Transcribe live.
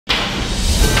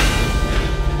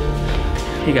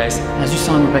Hey guys, as you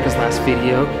saw in Rebecca's last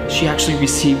video, she actually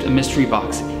received a mystery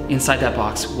box. Inside that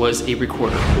box was a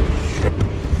recorder.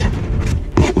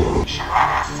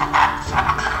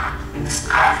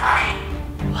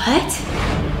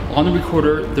 What? On the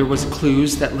recorder, there was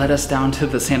clues that led us down to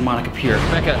the Santa Monica Pier.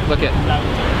 Rebecca, look at.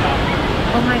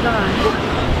 Oh my god.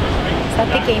 Is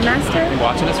that the Game Master? Are you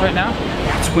watching us right now?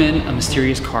 That's when a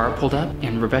mysterious car pulled up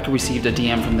and Rebecca received a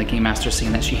DM from the Game Master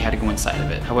saying that she had to go inside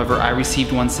of it. However, I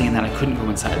received one saying that I couldn't go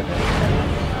inside of it.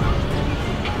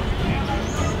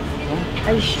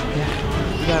 Are you sure? Yeah,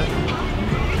 you got it.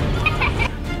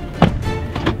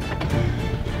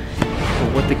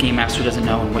 But what the Game Master doesn't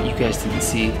know and what you guys didn't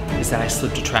see is that I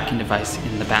slipped a tracking device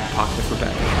in the back pocket of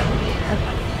Rebecca.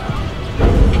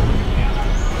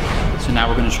 So now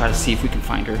we're gonna try to see if we can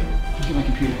find her. Let me get my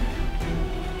computer.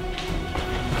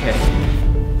 Okay,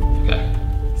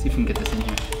 see if we can get this in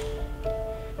here.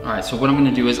 All right, so what I'm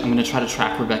gonna do is I'm gonna try to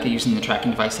track Rebecca using the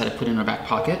tracking device that I put in her back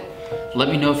pocket. Let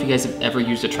me know if you guys have ever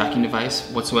used a tracking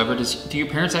device whatsoever. Do your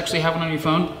parents actually have one on your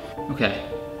phone? Okay.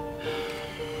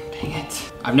 Dang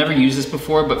it. I've never used this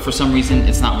before, but for some reason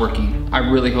it's not working. I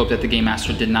really hope that the Game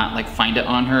Master did not like find it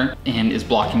on her and is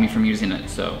blocking me from using it,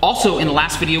 so. Also, in the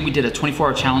last video, we did a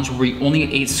 24-hour challenge where we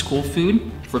only ate school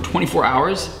food for 24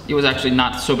 hours. It was actually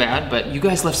not so bad, but you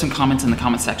guys left some comments in the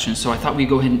comment section, so I thought we'd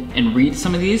go ahead and read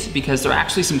some of these because there are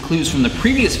actually some clues from the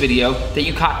previous video that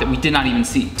you caught that we did not even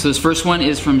see. So this first one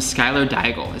is from Skylar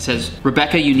Daigle. It says,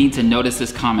 Rebecca, you need to notice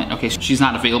this comment. Okay, she's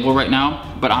not available right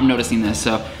now, but I'm noticing this.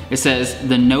 So it says,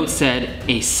 the note said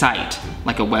a site,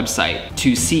 like a website,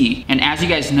 to see. And as you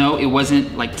guys know, it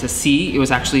wasn't like to see, it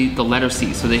was actually the letter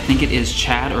C. So they think it is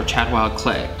Chad or Chadwild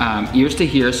Clay. Ears to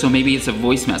hear, so maybe it's a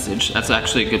voice message. That's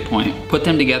actually a good point. Put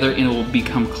them together and it will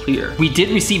become clear. We did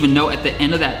receive a note at the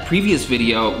end of that previous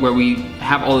video where we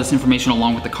have all this information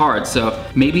along with the cards. So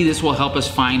maybe this will help us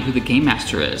find who the Game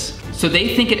Master is. So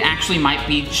they think it actually might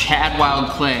be Chadwild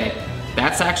Clay.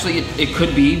 That's actually, it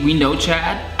could be. We know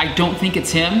Chad. I don't think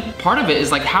it's him. Part of it is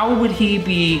like, how would he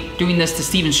be doing this to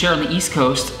Steve and Cher on the East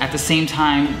Coast at the same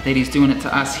time that he's doing it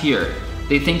to us here?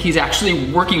 They think he's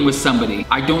actually working with somebody.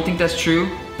 I don't think that's true,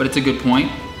 but it's a good point.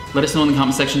 Let us know in the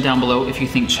comment section down below if you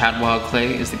think Chadwild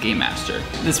Clay is the Game Master.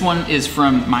 This one is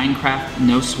from Minecraft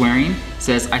No Swearing. It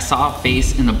says, I saw a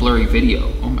face in the blurry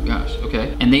video. Oh my gosh,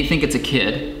 okay. And they think it's a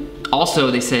kid.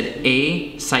 Also, they said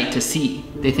a site to see.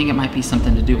 They think it might be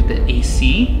something to do with the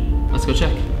AC. Let's go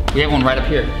check. We have one right up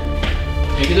here.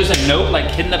 Maybe there's a note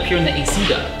like hidden up here in the AC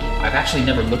duct. I've actually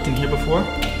never looked in here before,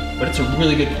 but it's a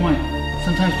really good point.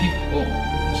 Sometimes people,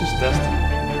 oh, it's just dust.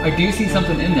 I do see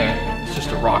something in there. It's just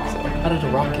a rock though. How did a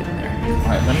rock get in there? All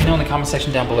right, let me know in the comment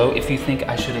section down below if you think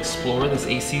I should explore this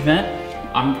AC vent.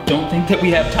 I don't think that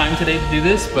we have time today to do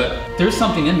this, but there's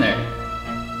something in there.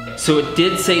 So it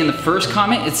did say in the first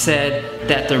comment, it said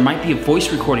that there might be a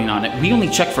voice recording on it. We only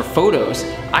checked for photos.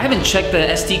 I haven't checked the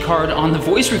SD card on the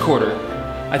voice recorder.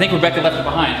 I think Rebecca left it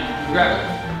behind. Grab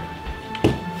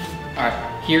it. All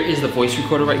right, here is the voice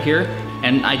recorder right here.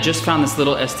 And I just found this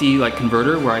little SD like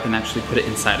converter where I can actually put it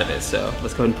inside of it. So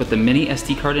let's go ahead and put the mini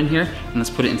SD card in here and let's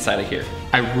put it inside of here.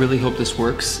 I really hope this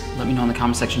works. Let me know in the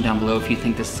comment section down below if you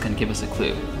think this is gonna give us a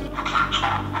clue.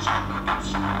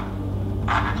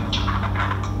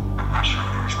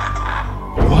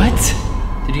 What?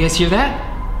 Did you guys hear that?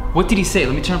 What did he say?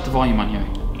 Let me turn up the volume on here.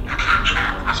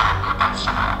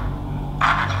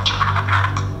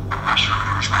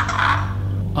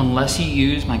 Unless you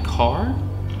use my car?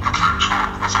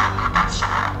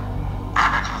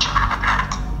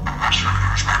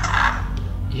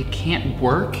 You can't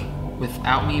work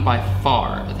without me by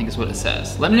far, I think is what it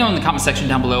says. Let me know in the comment section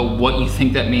down below what you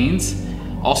think that means.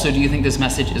 Also, do you think this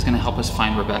message is gonna help us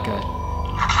find Rebecca?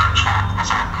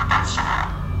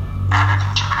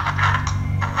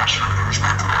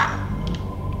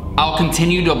 I'll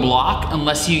continue to block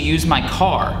unless you use my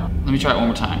car. Let me try it one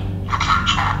more time.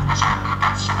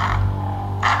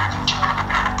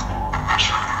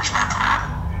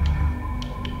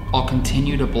 I'll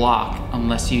continue to block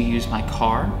unless you use my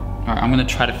car. All right, I'm gonna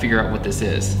try to figure out what this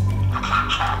is.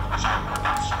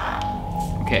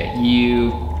 Okay,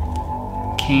 you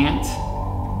can't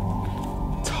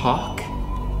talk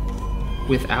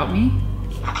without me?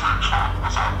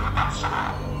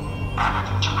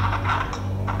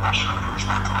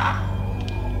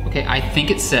 Okay, I think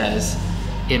it says,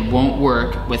 it won't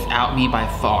work without me by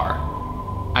far.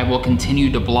 I will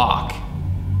continue to block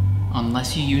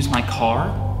unless you use my car?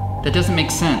 That doesn't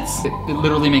make sense. It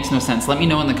literally makes no sense. Let me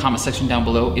know in the comment section down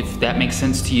below if that makes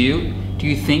sense to you. Do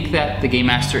you think that the Game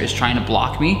Master is trying to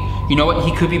block me? You know what?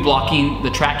 He could be blocking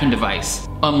the tracking device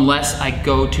unless I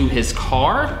go to his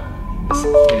car.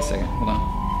 Wait a second, hold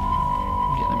on.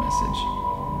 Another message.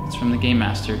 It's from the Game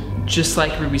Master. Just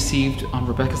like we received on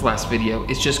Rebecca's last video,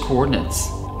 it's just coordinates.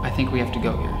 I think we have to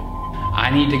go here. I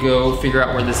need to go figure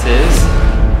out where this is.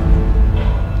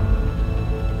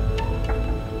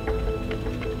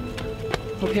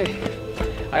 Okay,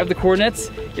 I have the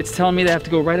coordinates. It's telling me that I have to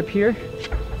go right up here.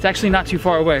 It's actually not too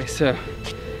far away, so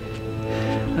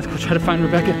let's go try to find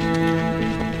Rebecca.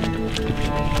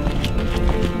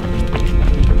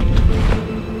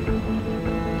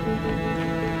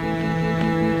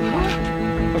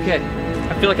 Okay,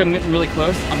 I feel like I'm getting really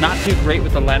close. I'm not too great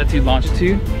with the latitude,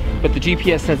 longitude, but the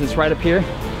GPS says it's right up here,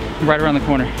 right around the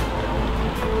corner.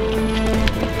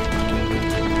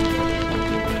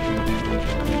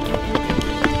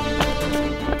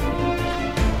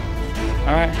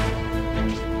 All right.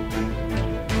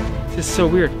 This is so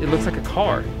weird. It looks like a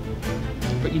car,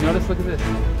 but you notice, look at this.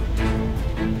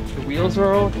 The wheels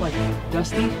are all like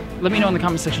dusty. Let me know in the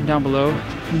comment section down below,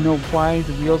 you know, why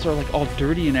the wheels are like all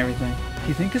dirty and everything. Do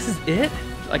you think this is it?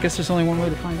 I guess there's only one way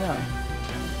to find out.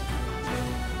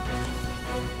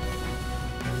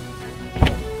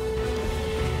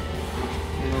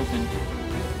 Get open.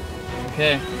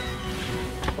 Okay.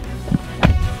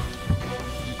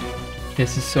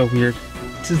 This is so weird.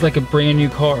 This is like a brand new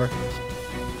car.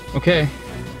 Okay.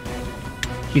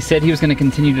 He said he was gonna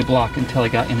continue to block until I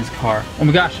got in his car. Oh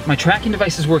my gosh, my tracking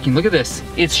device is working. Look at this.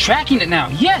 It's tracking it now.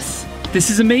 Yes! This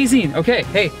is amazing. Okay,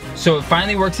 hey, so it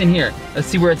finally works in here. Let's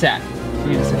see where it's at.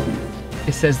 Wait a second.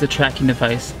 It says the tracking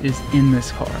device is in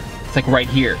this car. It's like right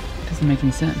here. It doesn't make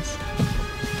any sense.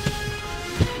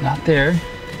 Not there.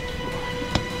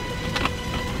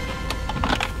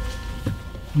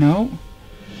 No.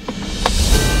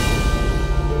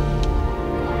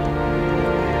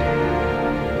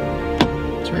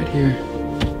 It's right here.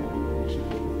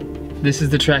 This is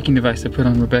the tracking device I put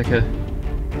on Rebecca.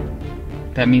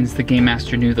 That means the Game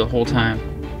Master knew the whole time.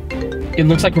 It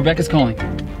looks like Rebecca's calling.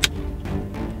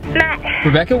 Matt.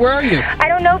 Rebecca, where are you? I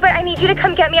don't know, but I need you to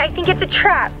come get me. I think it's a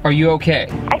trap. Are you okay?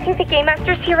 I think the Game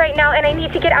Master's here right now, and I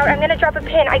need to get out. I'm gonna drop a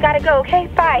pin. I gotta go, okay?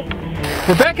 Bye.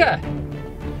 Rebecca!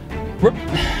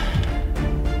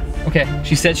 Okay,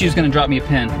 she said she was gonna drop me a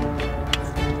pin.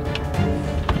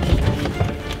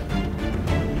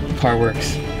 The car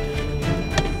works.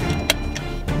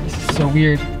 This is so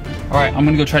weird. All right, I'm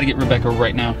gonna go try to get Rebecca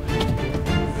right now.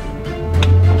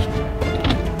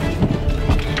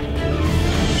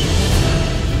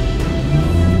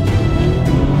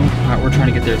 All right, we're trying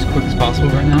to get there as quick as possible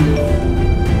right now.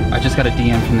 I just got a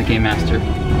DM from the Game Master.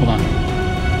 Hold on.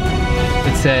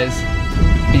 It says,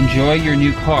 enjoy your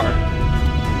new car.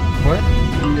 What?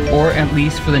 Or at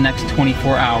least for the next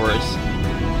 24 hours.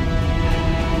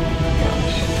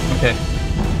 Okay.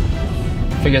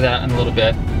 Figure that out in a little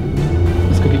bit.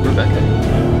 Let's go get Rebecca.